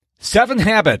7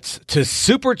 habits to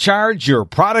supercharge your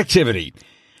productivity.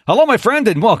 Hello, my friend,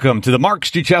 and welcome to the Mark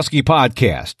Struczewski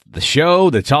Podcast, the show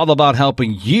that's all about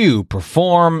helping you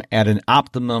perform at an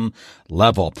optimum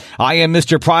level. I am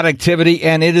Mr. Productivity,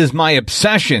 and it is my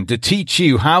obsession to teach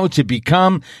you how to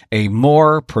become a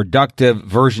more productive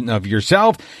version of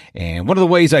yourself. And one of the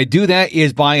ways I do that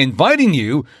is by inviting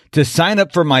you to sign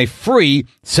up for my free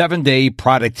 7-day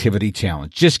productivity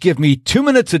challenge. Just give me 2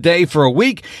 minutes a day for a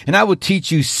week, and I will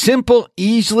teach you simple,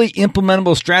 easily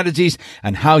implementable strategies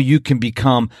on how you can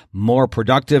become more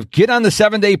productive. Get on the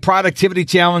 7-day productivity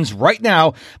challenge right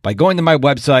now by going to my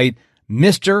website,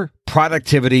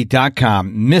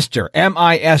 MrProductivity.com. Mr.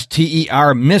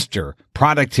 M-I-S-T-E-R,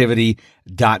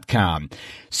 MrProductivity.com.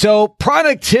 So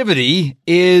productivity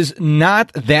is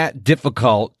not that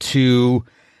difficult to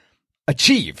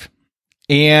achieve.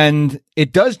 And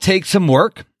it does take some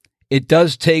work. It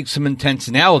does take some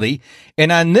intentionality.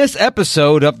 And on this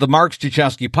episode of the Mark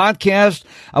Struczewski Podcast,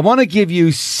 I want to give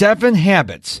you 7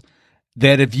 habits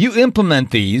that if you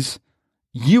implement these,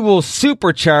 you will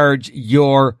supercharge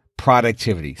your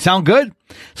productivity. Sound good?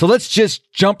 So let's just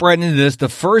jump right into this. The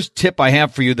first tip I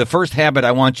have for you, the first habit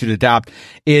I want you to adopt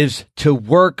is to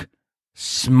work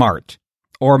smart,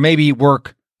 or maybe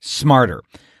work smarter.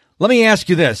 Let me ask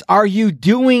you this. Are you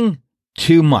doing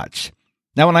too much?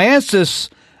 Now, when I ask this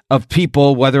of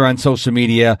people, whether on social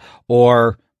media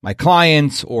or my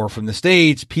clients or from the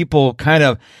States, people kind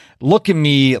of look at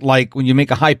me like when you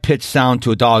make a high-pitched sound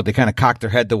to a dog, they kind of cock their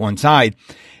head to one side.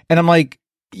 And I'm like,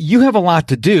 you have a lot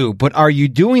to do, but are you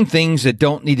doing things that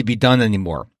don't need to be done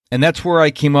anymore? And that's where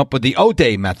I came up with the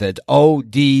ODAE method,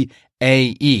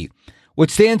 O-D-A-E,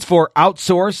 which stands for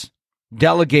outsource,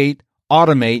 delegate,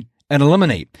 automate, and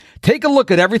eliminate. Take a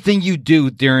look at everything you do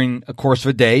during a course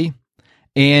of a day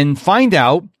and find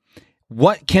out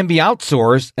what can be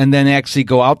outsourced and then actually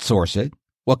go outsource it.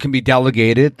 What can be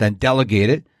delegated, then delegate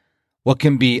it. What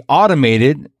can be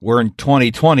automated, we're in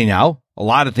 2020 now, a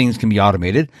lot of things can be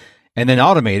automated, and then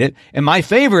automate it. And my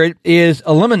favorite is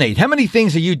eliminate. How many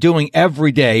things are you doing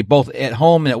every day, both at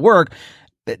home and at work,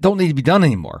 that don't need to be done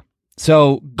anymore?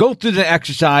 So go through the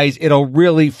exercise. It'll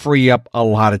really free up a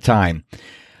lot of time.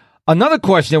 Another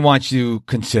question I want you to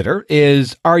consider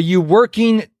is, are you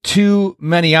working too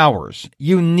many hours?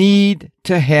 You need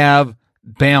to have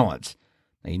balance.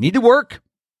 Now, you need to work,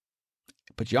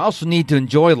 but you also need to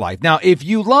enjoy life. Now, if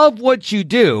you love what you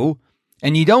do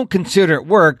and you don't consider it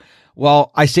work,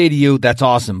 well, I say to you, that's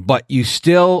awesome, but you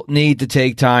still need to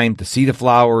take time to see the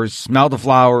flowers, smell the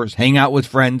flowers, hang out with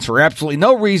friends for absolutely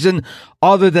no reason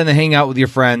other than to hang out with your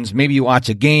friends. Maybe you watch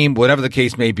a game, whatever the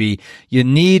case may be. You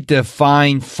need to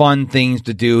find fun things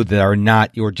to do that are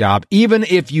not your job, even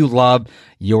if you love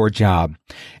your job.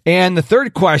 And the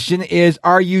third question is,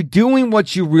 are you doing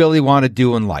what you really want to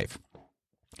do in life?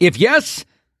 If yes,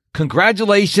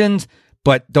 congratulations,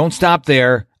 but don't stop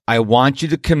there. I want you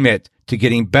to commit to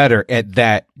getting better at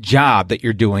that job that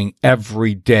you're doing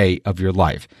every day of your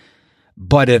life.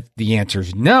 But if the answer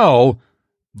is no,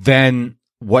 then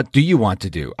what do you want to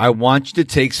do? I want you to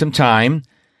take some time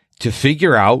to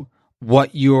figure out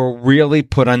what you're really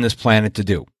put on this planet to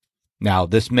do. Now,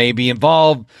 this may be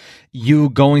involve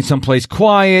you going someplace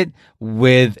quiet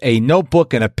with a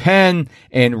notebook and a pen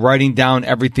and writing down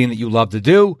everything that you love to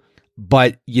do,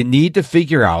 but you need to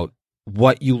figure out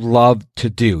what you love to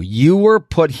do. You were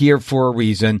put here for a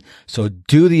reason, so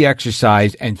do the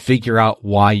exercise and figure out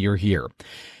why you're here.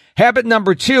 Habit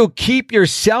number 2, keep your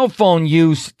cell phone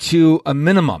use to a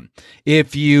minimum.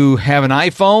 If you have an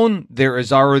iPhone, there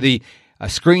is already a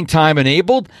screen time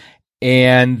enabled,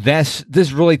 and this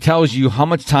really tells you how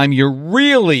much time you're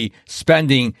really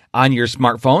spending on your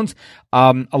smartphones.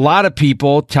 A lot of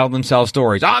people tell themselves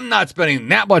stories. I'm not spending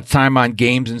that much time on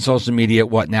games and social media,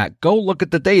 whatnot. Go look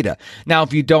at the data. Now,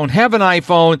 if you don't have an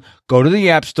iPhone, go to the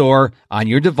App Store on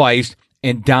your device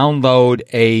and download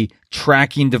a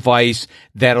tracking device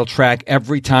that'll track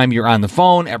every time you're on the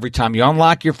phone, every time you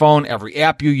unlock your phone, every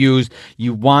app you use.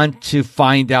 You want to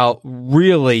find out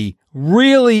really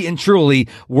and truly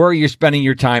where you're spending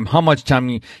your time, how much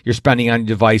time you're spending on your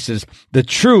devices. The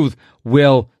truth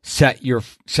will set you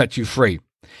free.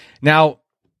 Now,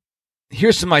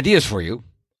 here's some ideas for you.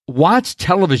 Watch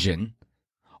television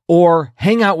or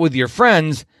hang out with your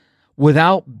friends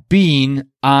without being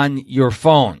on your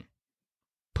phone.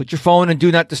 Put your phone in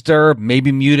Do Not Disturb,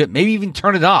 maybe mute it, maybe even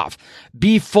turn it off.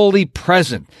 Be fully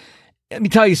present. Let me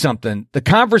tell you something. The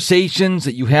conversations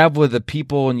that you have with the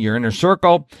people in your inner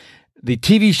circle, the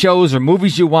TV shows or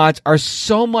movies you watch are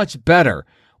so much better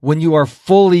when you are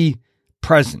fully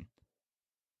present.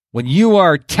 When you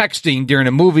are texting during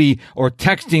a movie or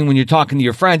texting when you're talking to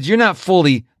your friends, you're not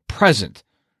fully present.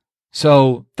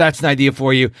 So that's an idea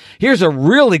for you. Here's a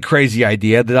really crazy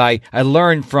idea that I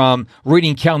learned from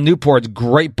reading Cal Newport's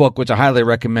great book, which I highly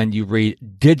recommend you read,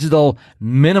 Digital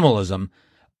Minimalism.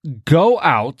 Go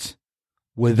out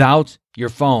without your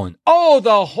phone. Oh,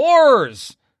 the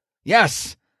horrors.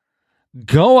 Yes.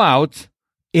 Go out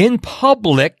in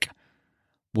public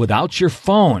without your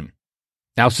phone.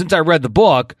 Now, since I read the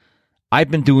book,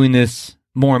 I've been doing this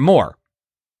more and more.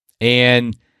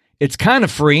 And it's kind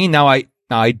of free. Now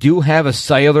I do have a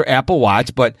cellular Apple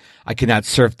Watch, but I cannot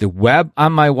surf the web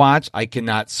on my watch. I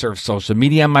cannot surf social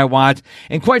media on my watch.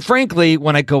 And quite frankly,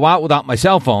 when I go out without my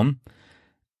cell phone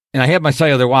and I have my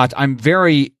cellular watch, I'm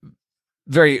very,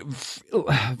 very,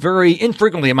 very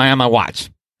infrequently am I on my watch.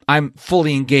 I'm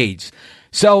fully engaged.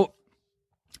 So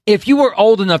if you were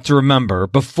old enough to remember,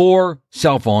 before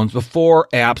cell phones, before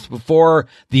apps, before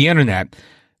the internet,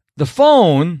 the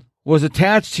phone was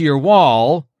attached to your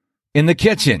wall in the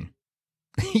kitchen.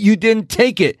 You didn't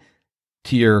take it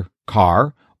to your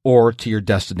car or to your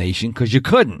destination because you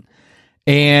couldn't.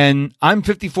 And I'm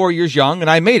 54 years young and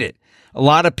I made it. A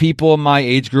lot of people in my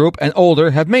age group and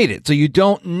older have made it. So you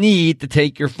don't need to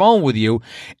take your phone with you.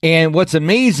 And what's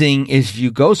amazing is if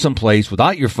you go someplace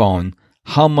without your phone,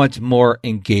 how much more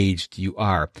engaged you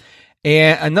are.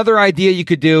 And another idea you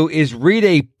could do is read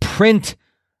a print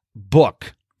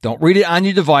book. Don't read it on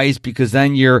your device because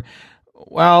then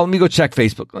let me go check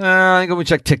Facebook. Let me go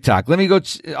check TikTok. Let me go.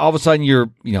 All of a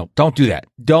sudden don't do that.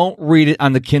 Don't read it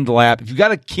on the Kindle app. If you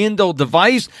got a Kindle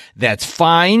device, that's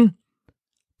fine.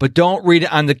 But don't read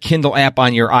it on the Kindle app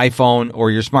on your iPhone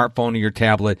or your smartphone or your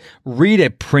tablet. Read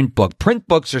a print book. Print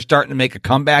books are starting to make a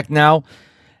comeback now.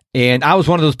 And I was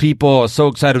one of those people. I was so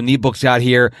excited when e-books got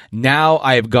here. Now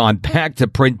I have gone back to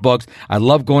print books. I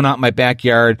love going out in my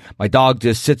backyard. My dog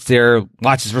just sits there,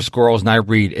 watches for squirrels, and I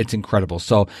read. It's incredible.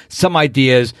 So some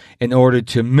ideas in order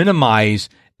to minimize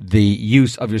the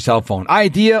use of your cell phone.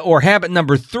 Idea or habit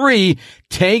number 3,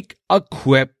 take a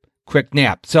quick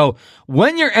nap. So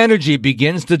when your energy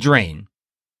begins to drain,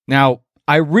 now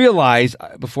I realize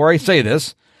before I say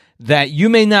this, that you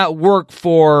may not work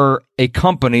for a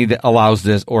company that allows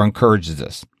this or encourages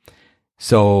this.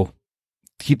 So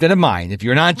keep that in mind. If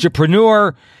you're an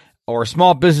entrepreneur or a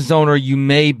small business owner, you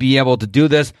may be able to do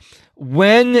this.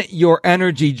 When your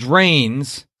energy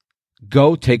drains,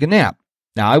 go take a nap.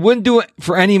 Now, I wouldn't do it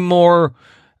for any more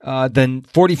than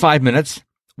 45 minutes.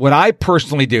 What I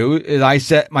personally do is I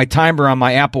set my timer on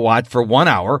my Apple Watch for 1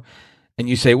 hour. And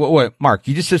you say, wait, Mark,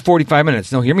 you just said 45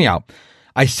 minutes. No, hear me out.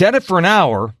 I set it for an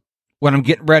hour when I'm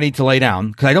getting ready to lay down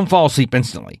because I don't fall asleep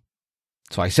instantly.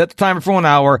 So I set the timer for 1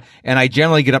 hour and I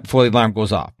generally get up before the alarm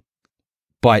goes off,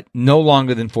 but no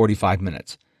longer than 45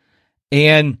 minutes.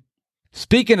 And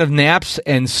speaking of naps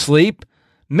and sleep,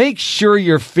 make sure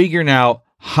you're figuring out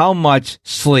how much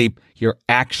sleep you're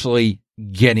actually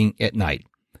getting at night.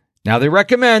 Now, they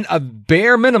recommend a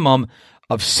bare minimum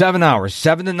of 7 hours.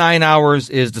 7 to 9 hours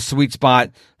is the sweet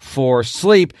spot for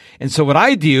sleep. And so what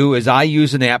I do is I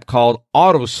use an app called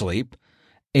Auto Sleep.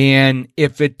 And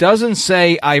if it doesn't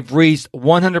say I've reached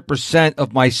 100%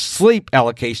 of my sleep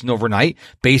allocation overnight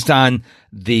based on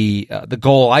the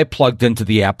goal I plugged into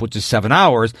the app, which is 7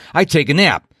 hours, I take a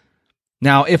nap.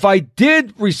 Now, if I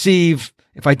did get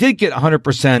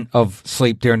 100% of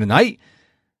sleep during the night,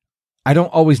 I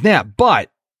don't always nap.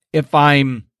 But if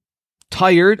I'm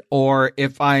tired or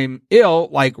if I'm ill,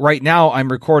 like right now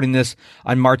I'm recording this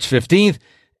on March 15th,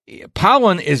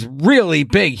 pollen is really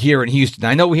big here in Houston.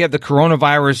 I know we have the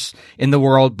coronavirus in the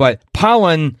world, but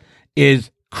pollen is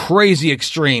crazy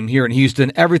extreme here in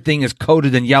Houston. Everything is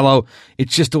coated in yellow.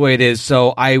 It's just the way it is.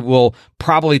 So I will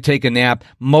probably take a nap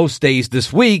most days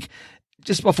this week,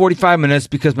 just about 45 minutes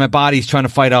because my body's trying to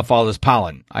fight off all this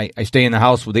pollen. I stay in the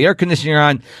house with the air conditioner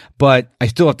on, but I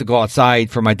still have to go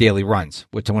outside for my daily runs,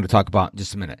 which I want to talk about in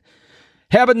just a minute.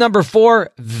 Habit number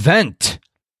 4, vent.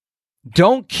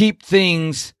 Don't keep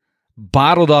things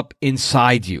bottled up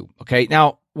inside you. Okay.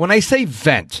 Now, when I say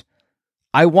vent,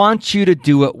 I want you to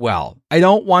do it well. I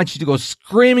don't want you to go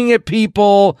screaming at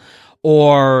people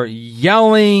or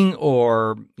yelling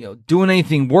or doing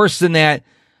anything worse than that.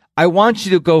 I want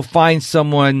you to go find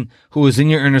someone who is in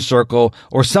your inner circle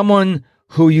or someone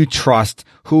who you trust,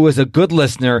 who is a good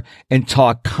listener, and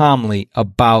talk calmly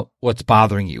about what's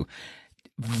bothering you.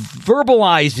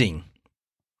 Vocalizing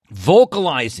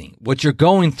what you're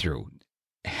going through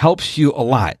helps you a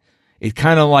lot. It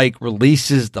kind of like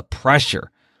releases the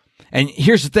pressure. And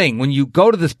here's the thing. When you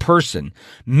go to this person,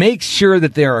 make sure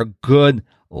that they're a good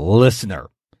listener.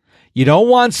 You don't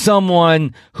want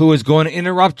someone who is going to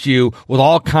interrupt you with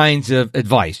all kinds of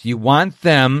advice. You want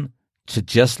them to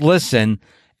just listen.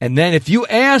 And then if you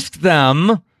ask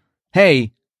them,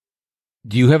 hey,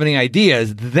 Do you have any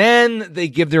ideas? Then they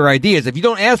give their ideas. If you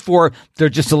don't ask for it, they're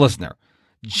just a listener.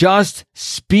 Just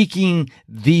speaking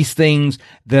these things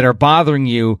that are bothering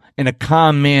you in a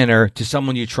calm manner to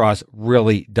someone you trust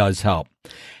really does help.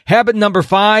 Habit number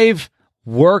 5,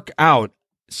 work out.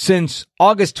 Since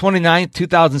August 29th,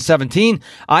 2017,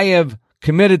 I have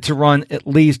committed to run at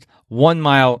least 1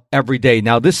 mile every day.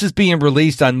 Now, this is being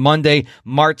released on Monday,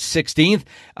 March 16th.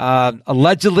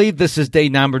 Allegedly, this is day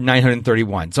number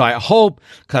 931. So I hope,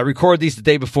 because I record these the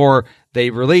day before they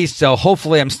release, so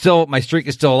hopefully my streak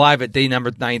is still alive at day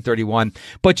number 931.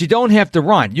 But you don't have to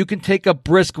run. You can take a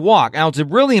brisk walk. Now, it's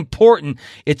really important.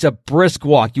 It's a brisk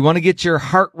walk. You want to get your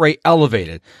heart rate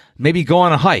elevated. Maybe go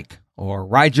on a hike. Or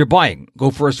ride your bike, go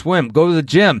for a swim, go to the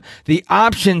gym. The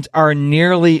options are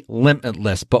nearly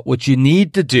limitless, but what you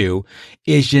need to do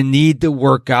is you need to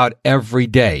work out every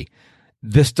day.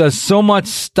 This does so much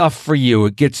stuff for you.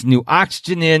 It gets new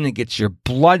oxygen in, it gets your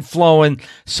blood flowing.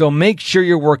 So make sure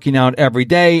you're working out every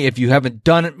day. If you haven't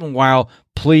done it in a while,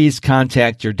 please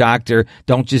contact your doctor.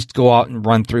 Don't just go out and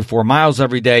run 3-4 miles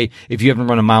every day. If you haven't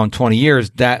run a mile in 20 years,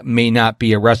 that may not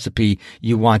be a recipe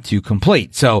you want to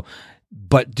complete.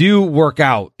 But do work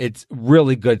out. It's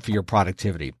really good for your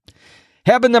productivity.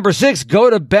 Habit number 6, go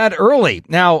to bed early.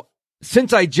 Now,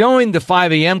 since I joined the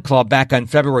 5 a.m. club back on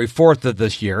February 4th of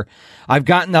this year, I've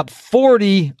gotten up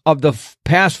 40 of the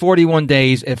past 41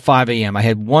 days at 5 a.m. I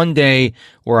had one day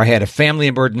where I had a family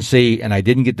emergency and I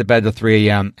didn't get to bed at 3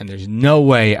 a.m. And there's no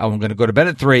way I'm going to go to bed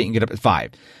at 3 and get up at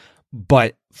 5.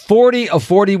 But 40 of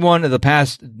 41 of the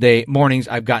past mornings,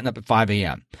 I've gotten up at 5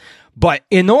 a.m. But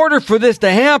in order for this to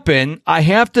happen, I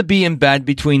have to be in bed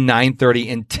between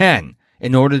 9:30 and 10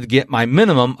 in order to get my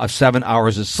minimum of 7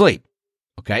 hours of sleep.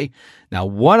 Okay. Now,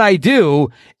 what I do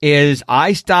is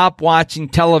I stop watching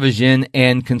television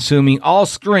and consuming all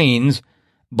screens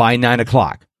by 9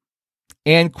 o'clock.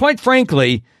 And quite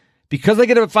frankly, because I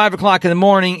get up at 5 o'clock in the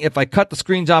morning, if I cut the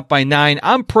screens off by 9,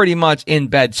 I'm pretty much in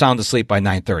bed sound asleep by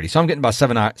 9:30. So I'm getting about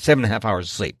 7.5 hours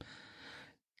of sleep.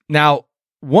 Now,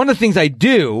 one of the things I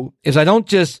do is I don't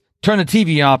just turn the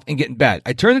TV off and get in bed.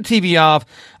 I turn the TV off.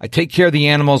 I take care of the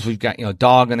animals. We've got, a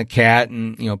dog and a cat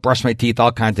and, brush my teeth,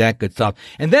 all kinds of that good stuff.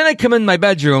 And then I come in my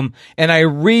bedroom and I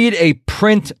read a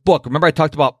print book. Remember I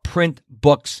talked about print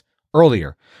books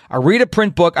earlier. I read a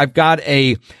print book. I've got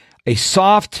a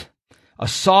soft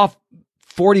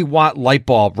 40-watt light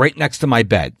bulb right next to my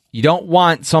bed. You don't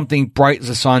want something bright as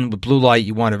the sun with blue light.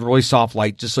 You want a really soft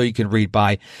light just so you can read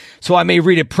by. So I may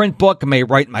read a print book. I may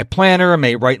write in my planner. I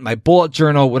may write in my bullet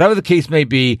journal, whatever the case may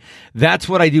be. That's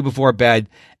what I do before bed.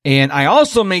 And I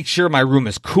also make sure my room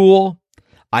is cool.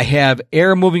 I have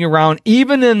air moving around.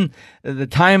 Even in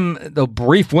the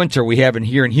brief winter we have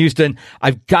here in Houston,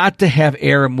 I've got to have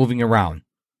air moving around.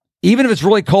 Even if it's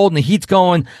really cold and the heat's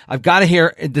going, I've got to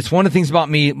hear, that's one of the things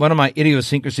about me, one of my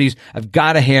idiosyncrasies, I've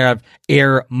got to have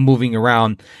air moving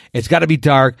around. It's got to be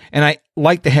dark, and I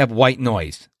like to have white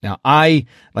noise. Now, I,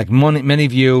 like many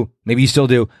of you, maybe you still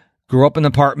do, grew up in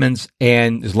apartments,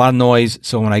 and there's a lot of noise,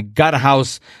 so when I got a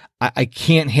house, I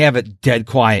can't have it dead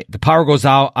quiet. The power goes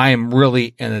out, I am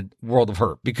really in a world of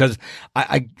hurt because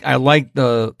I like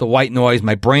the white noise.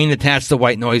 My brain attached to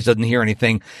white noise doesn't hear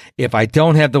anything. If I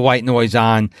don't have the white noise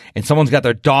on and someone's got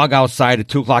their dog outside at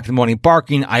 2 o'clock in the morning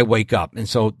barking, I wake up. And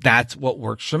so that's what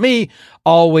works for me.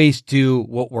 Always do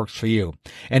what works for you.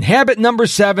 And habit number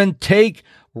 7, take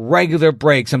regular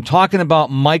breaks. I'm talking about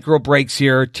micro breaks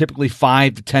here, typically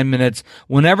 5 to 10 minutes,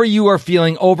 whenever you are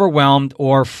feeling overwhelmed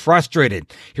or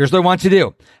frustrated. Here's what I want you to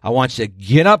do. I want you to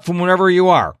get up from wherever you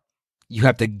are. You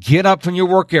have to get up from your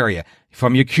work area,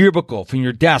 from your cubicle, from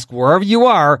your desk, wherever you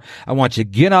are. I want you to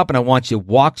get up and I want you to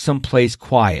walk someplace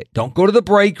quiet. Don't go to the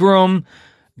break room.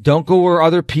 Don't go where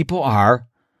other people are.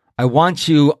 I want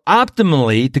you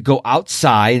optimally to go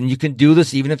outside, and you can do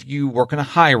this even if you work in a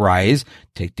high rise.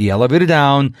 Take the elevator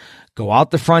down, go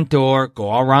out the front door,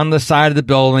 go around the side of the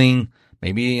building,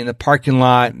 maybe in the parking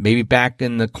lot, maybe back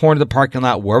in the corner of the parking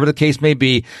lot, wherever the case may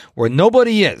be, where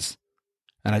nobody is.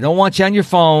 And I don't want you on your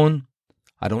phone.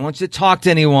 I don't want you to talk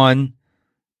to anyone.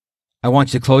 I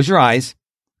want you to close your eyes,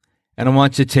 and I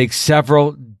want you to take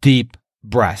several deep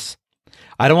breaths.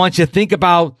 I don't want you to think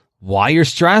about why you're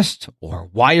stressed or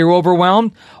why you're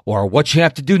overwhelmed or what you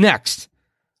have to do next.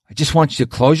 I just want you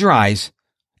to close your eyes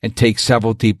and take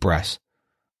several deep breaths.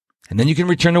 And then you can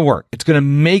return to work. It's going to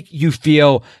make you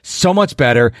feel so much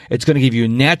better. It's going to give you a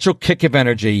natural kick of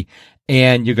energy,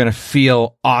 and you're going to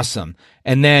feel awesome.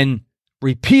 And then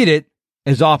repeat it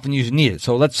as often as you need it.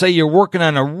 So let's say you're working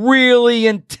on a really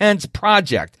intense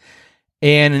project,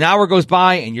 and an hour goes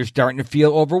by and you're starting to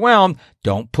feel overwhelmed.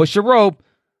 Don't push a rope.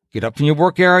 get up from your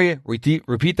work area,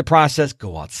 repeat the process,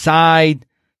 go outside,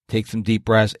 take some deep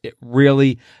breaths. It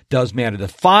really does matter. The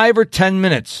 5 or 10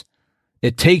 minutes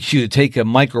it takes you to take a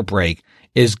micro break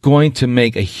is going to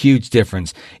make a huge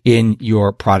difference in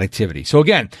your productivity. So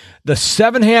again, the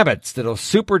 7 habits that'll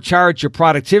supercharge your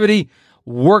productivity: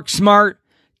 work smart,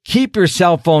 keep your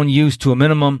cell phone use to a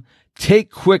minimum,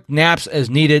 take quick naps as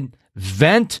needed,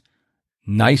 vent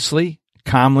nicely,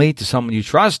 calmly to someone you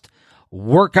trust,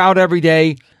 work out every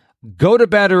day, go to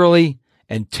bed early,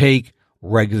 and take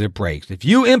regular breaks. If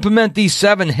you implement these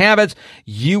 7 habits,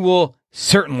 you will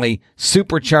certainly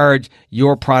supercharge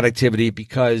your productivity,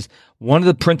 because one of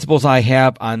the principles I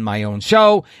have on my own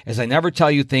show is I never tell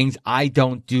you things I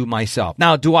don't do myself.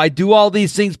 Now, do I do all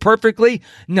these things perfectly?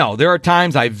 No, there are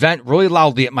times I vent really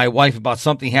loudly at my wife about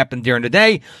something happened during the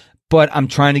day, but I'm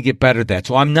trying to get better at that.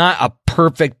 So I'm not a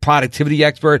perfect productivity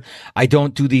expert. I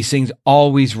don't do these things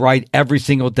always right every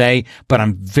single day, but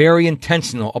I'm very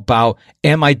intentional about,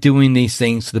 am I doing these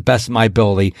things to the best of my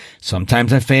ability?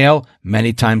 Sometimes I fail,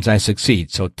 many times I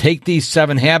succeed. So take these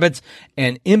 7 habits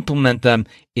and implement them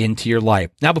into your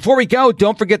life. Now, before we go,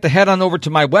 don't forget to head on over to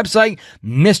my website,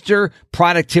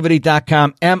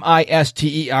 MrProductivity.com,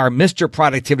 M-I-S-T-E-R,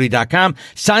 MrProductivity.com.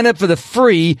 Sign up for the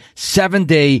free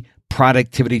 7-day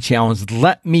productivity challenge.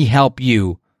 Let me help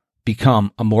you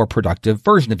become a more productive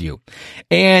version of you.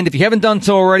 And if you haven't done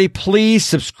so already, please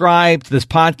subscribe to this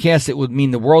podcast. It would mean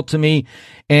the world to me.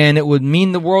 And it would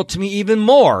mean the world to me even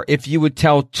more if you would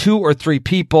tell 2 or 3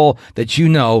 people that you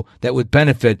know that would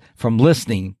benefit from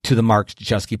listening to the Mark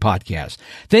Struczewski podcast.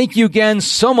 Thank you again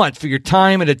so much for your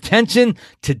time and attention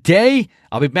today.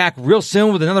 I'll be back real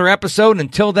soon with another episode.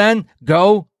 Until then,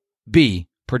 go be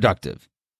productive.